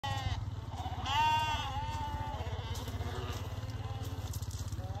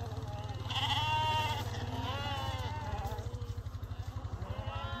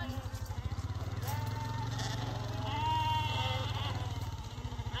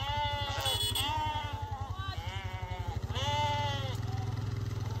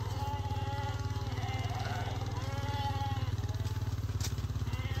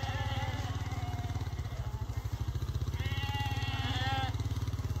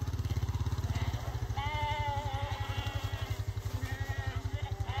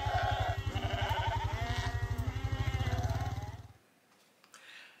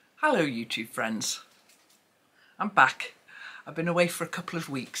Hello YouTube friends, I'm back. I've been away for a couple of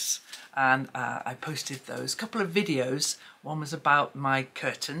weeks and I posted those couple of videos. One was about my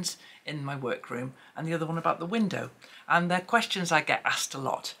curtains in my workroom and the other one about the window, and they're questions I get asked a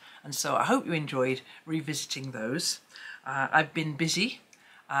lot, and so I hope you enjoyed revisiting those. I've been busy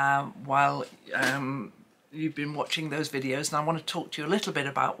while you've been watching those videos, and I want to talk to you a little bit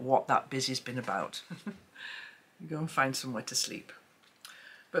about what that busy's been about. Go and find somewhere to sleep.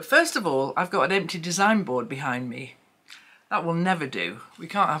 But first of all, I've got an empty design board behind me. That will never do. We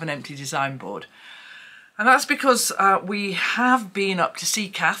can't have an empty design board. And that's because we have been up to see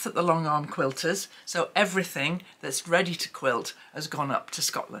Kath at the Long Arm Quilters, so everything that's ready to quilt has gone up to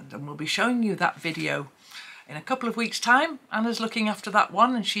Scotland, and we'll be showing you that video in a couple of weeks' time. Anna's looking after that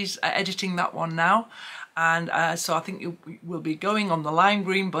one and she's editing that one now, and so I think we'll be going on the lime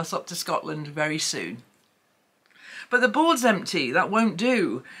green bus up to Scotland very soon. But the board's empty, that won't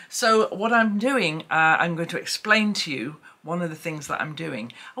do. So what I'm doing, I'm going to explain to you one of the things that I'm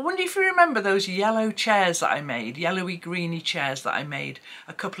doing. I wonder if you remember those yellow chairs that I made, yellowy greeny chairs that I made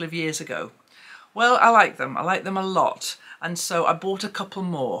a couple of years ago. Well, I like them a lot. And so I bought a couple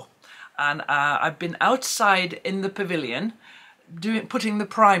more. And I've been outside in the pavilion putting the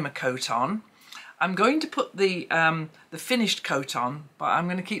primer coat on. I'm going to put the finished coat on, but I'm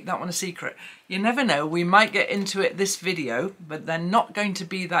going to keep that one a secret. You never know, we might get into it this video, but they're not going to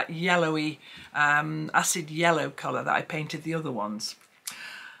be that yellowy, acid yellow colour that I painted the other ones.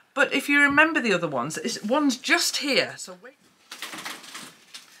 But if you remember the other ones, one's just here. So wait.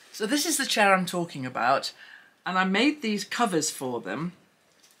 So this is the chair I'm talking about, and I made these covers for them,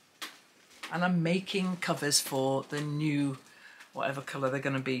 and I'm making covers for the new, whatever colour they're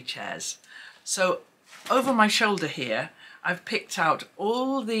going to be, chairs. So over my shoulder here, I've picked out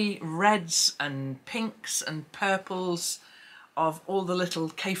all the reds and pinks and purples of all the little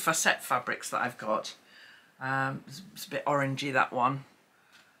K-facette fabrics that I've got. It's a bit orangey, that one,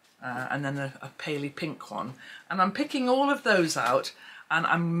 and then a paley pink one. And I'm picking all of those out, and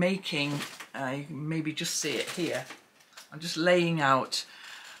I'm making, you can maybe just see it here, I'm just laying out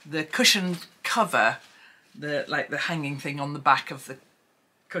the cushion cover, like the hanging thing on the back of the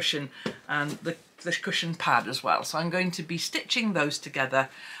cushion, and the cushion pad as well. So I'm going to be stitching those together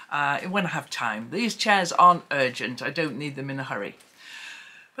when I have time. These chairs aren't urgent, I don't need them in a hurry.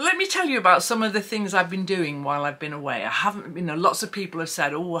 But let me tell you about some of the things I've been doing while I've been away. I haven't, lots of people have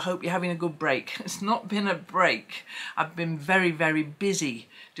said, oh, I hope you're having a good break. It's not been a break. I've been very, very busy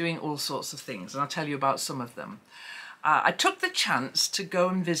doing all sorts of things, and I'll tell you about some of them. I took the chance to go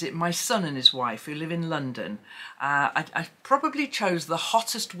and visit my son and his wife who live in London. I probably chose the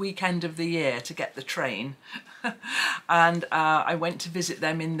hottest weekend of the year to get the train and I went to visit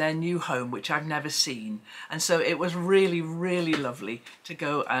them in their new home, which I've never seen, and so it was really, really lovely to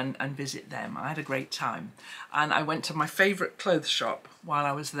go and visit them. I had a great time, and I went to my favourite clothes shop while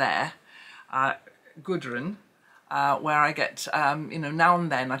I was there, Gudrun, where I get, now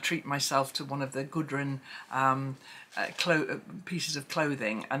and then I treat myself to one of the Gudrun pieces of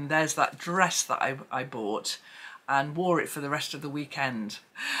clothing, and there's that dress that I bought and wore it for the rest of the weekend.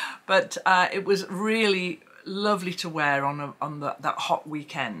 But it was really lovely to wear on that hot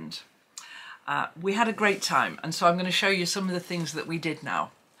weekend. We had a great time, and so I'm going to show you some of the things that we did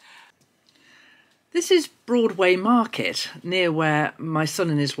now. This is Broadway Market, near where my son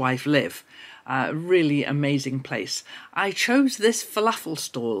and his wife live. Really amazing place. I chose this falafel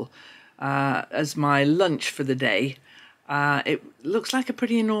stall as my lunch for the day. It looks like a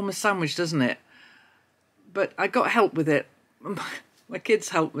pretty enormous sandwich, doesn't it? But I got help with it. My kids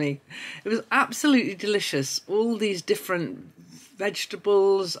helped me. It was absolutely delicious. All these different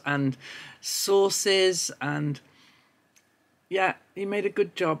vegetables and sauces, and yeah, he made a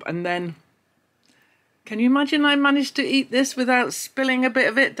good job. And then, can you imagine I managed to eat this without spilling a bit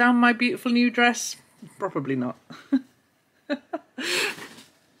of it down my beautiful new dress? Probably not.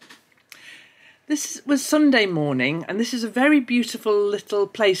 This was Sunday morning, and this is a very beautiful little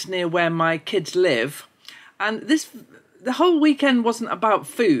place near where my kids live. And the whole weekend wasn't about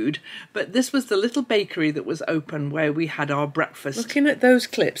food, but this was the little bakery that was open where we had our breakfast. Looking at those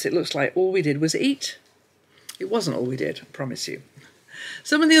clips, it looks like all we did was eat. It wasn't all we did, I promise you.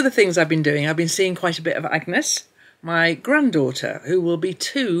 Some of the other things I've been doing, I've been seeing quite a bit of Agnes, my granddaughter, who will be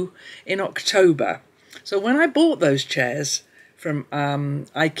 2 in October. So when I bought those chairs from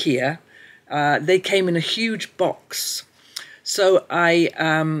IKEA, they came in a huge box. So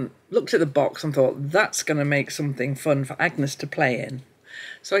I looked at the box and thought, that's going to make something fun for Agnes to play in.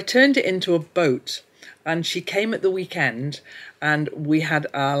 So I turned it into a boat, and she came at the weekend, and we had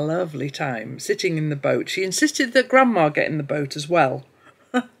a lovely time sitting in the boat. She insisted that Grandma get in the boat as well.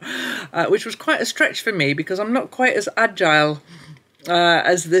 which was quite a stretch for me because I'm not quite as agile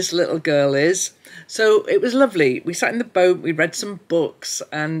as this little girl is. So it was lovely. We sat in the boat, we read some books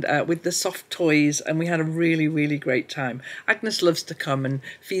and with the soft toys, and we had a really, really great time. Agnes loves to come and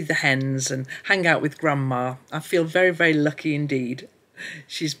feed the hens and hang out with Grandma. I feel very, very lucky indeed.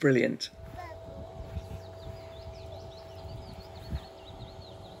 She's brilliant.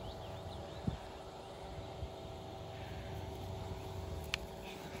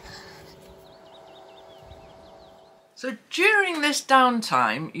 So during this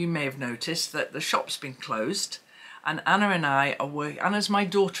downtime, you may have noticed that the shop's been closed, and Anna and I are working. Anna's my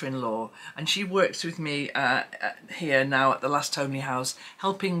daughter-in-law, and she works with me here now at the Last Homely House,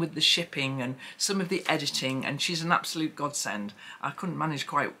 helping with the shipping and some of the editing, and she's an absolute godsend. I couldn't manage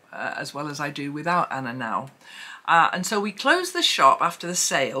quite as well as I do without Anna now. And so we closed the shop after the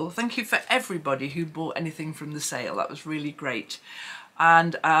sale. Thank you for everybody who bought anything from the sale. That was really great.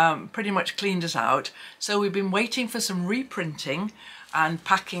 And pretty much cleaned us out. So we've been waiting for some reprinting and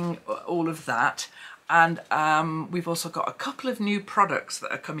packing all of that. And we've also got a couple of new products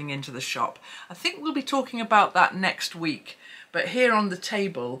that are coming into the shop. I think we'll be talking about that next week. But here on the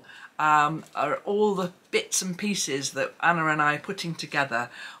table are all the bits and pieces that Anna and I are putting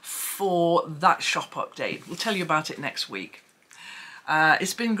together for that shop update. We'll tell you about it next week.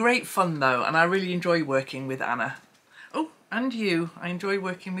 It's been great fun though, and I really enjoy working with Anna. Oh, and you. I enjoy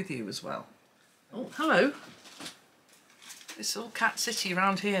working with you as well. Oh, hello. It's all Cat City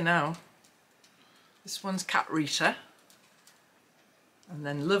around here now. This one's Cat Rita. And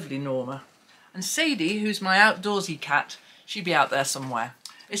then lovely Norma. And Sadie, who's my outdoorsy cat, she'd be out there somewhere.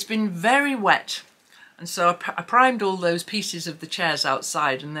 It's been very wet. And so I primed all those pieces of the chairs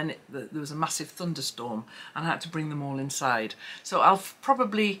outside, and then there was a massive thunderstorm and I had to bring them all inside. So I'll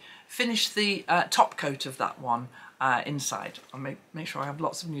probably finish the top coat of that one inside. I'll make sure I have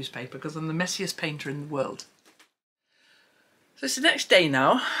lots of newspaper because I'm the messiest painter in the world. So it's the next day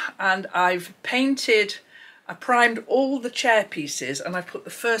now, and I've primed all the chair pieces, and I've put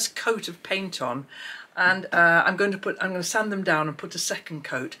the first coat of paint on, and I'm going to sand them down and put a second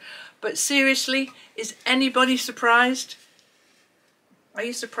coat. But seriously, is anybody surprised? Are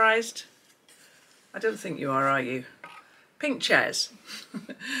you surprised? I don't think you are you? Pink chairs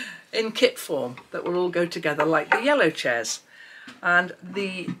in kit form that will all go together like the yellow chairs. And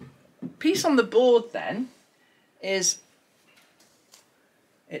the piece on the board then is,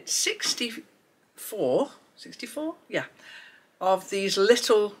 it's 64, yeah, of these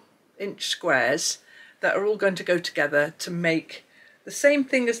little inch squares that are all going to go together to make the same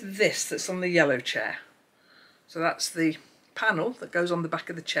thing as this that's on the yellow chair. So that's the panel that goes on the back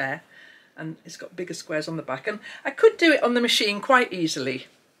of the chair, and it's got bigger squares on the back, and I could do it on the machine quite easily.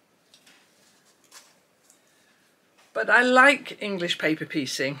 But I like English paper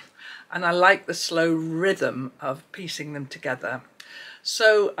piecing, and I like the slow rhythm of piecing them together.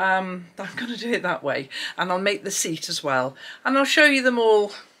 So I'm going to do it that way, and I'll make the seat as well, and I'll show you them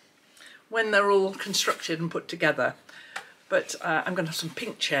all when they're all constructed and put together. But I'm going to have some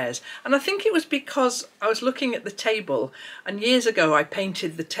pink chairs, and I think it was because I was looking at the table, and years ago I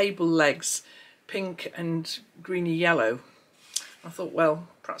painted the table legs pink and greeny yellow. I thought, well,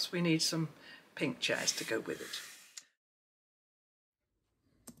 perhaps we need some pink chairs to go with it.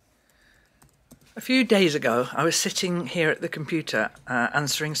 A few days ago, I was sitting here at the computer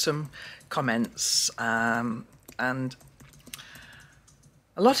answering some comments, and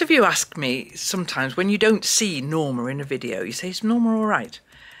a lot of you ask me sometimes when you don't see Norma in a video, you say, is Norma all right?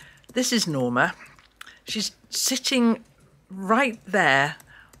 This is Norma. She's sitting right there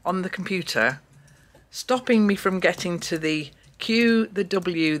on the computer, stopping me from getting to the Q, the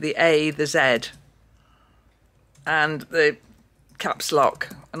W, the A, the Z, and the caps lock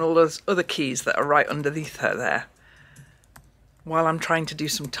and all those other keys that are right underneath her there, while I'm trying to do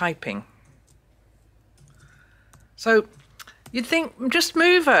some typing. So you'd think, just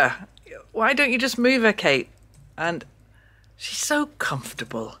move her. Why don't you just move her, Kate? And she's so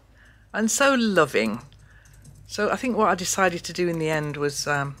comfortable and so loving. So I think what I decided to do in the end was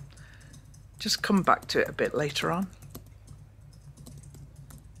just come back to it a bit later on.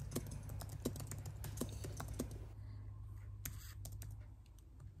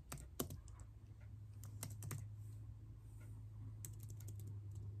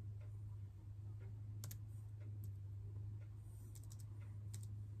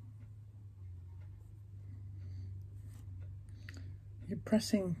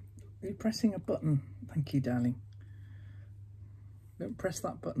 You're pressing a button. Thank you, darling. Don't press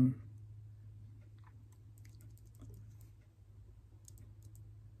that button.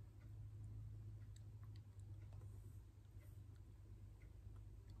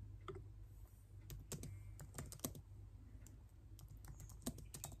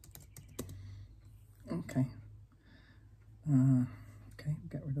 Okay. Okay,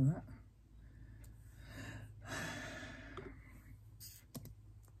 get rid of that.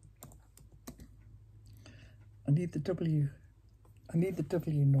 I need the W. I need the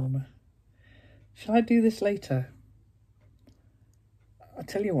W, Norma. Shall I do this later? I'll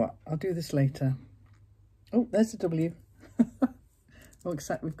tell you what, I'll do this later. Oh, there's the W. Oh,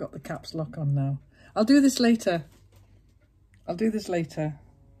 except we've got the caps lock on now. I'll do this later. I'll do this later.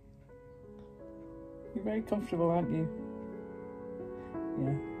 You're very comfortable, aren't you?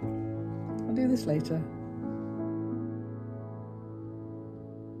 Yeah. I'll do this later.